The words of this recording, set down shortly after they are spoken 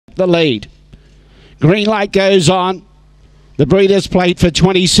the lead. Green light goes on. The Breeders' Plate for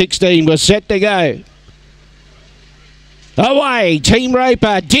 2016 was set to go. Away, Team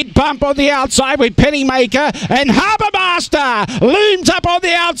Roper did bump on the outside with Pennymaker, and Harbour Master looms up on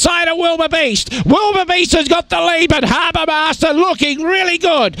the outside of Wilburbeast. Wilburbeast has got the lead, but Harbour Master looking really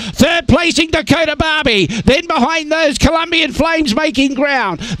good. Third placing Dakota Barbie. Then behind those, Colombian Flames making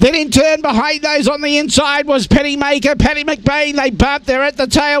ground. Then in turn behind those on the inside was Pennymaker, Paddy McBain. They bumped. They're at the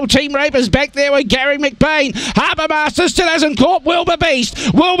tail. Team Roper's back there with Gary McBain. Harbour Master still hasn't caught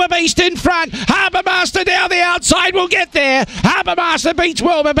Wilburbeast. Wilburbeast in front. Harbour Master down the outside will get there. Harbour Master beats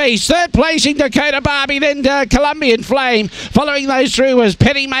Wilburbeast. Third placing Dakota Barbie, then Colombian Flame. Following those through was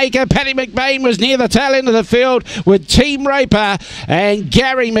Pennymaker. Paddy McBain was near the tail end of the field with Team Roper and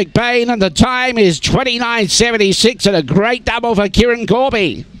Gary McBain, and the time is 29.76 and a great double for Kieran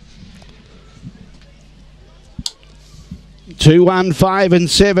Corby. 2, 1, 5 and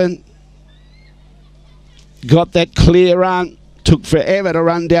 7. Got that clear run. Took forever to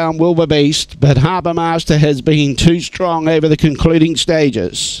run down Wilburbeast, but Harbour Master has been too strong over the concluding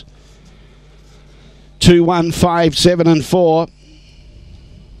stages. 2, 1, 5, 7 and 4.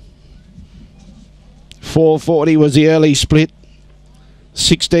 4:40 was the early split.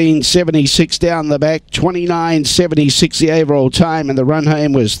 16.76 down the back. 29.76 the overall time, and the run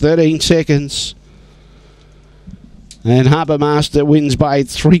home was 13 seconds. And Harbour Master wins by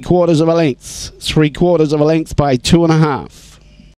 3/4 of a length. 3/4 of a length by 2.5.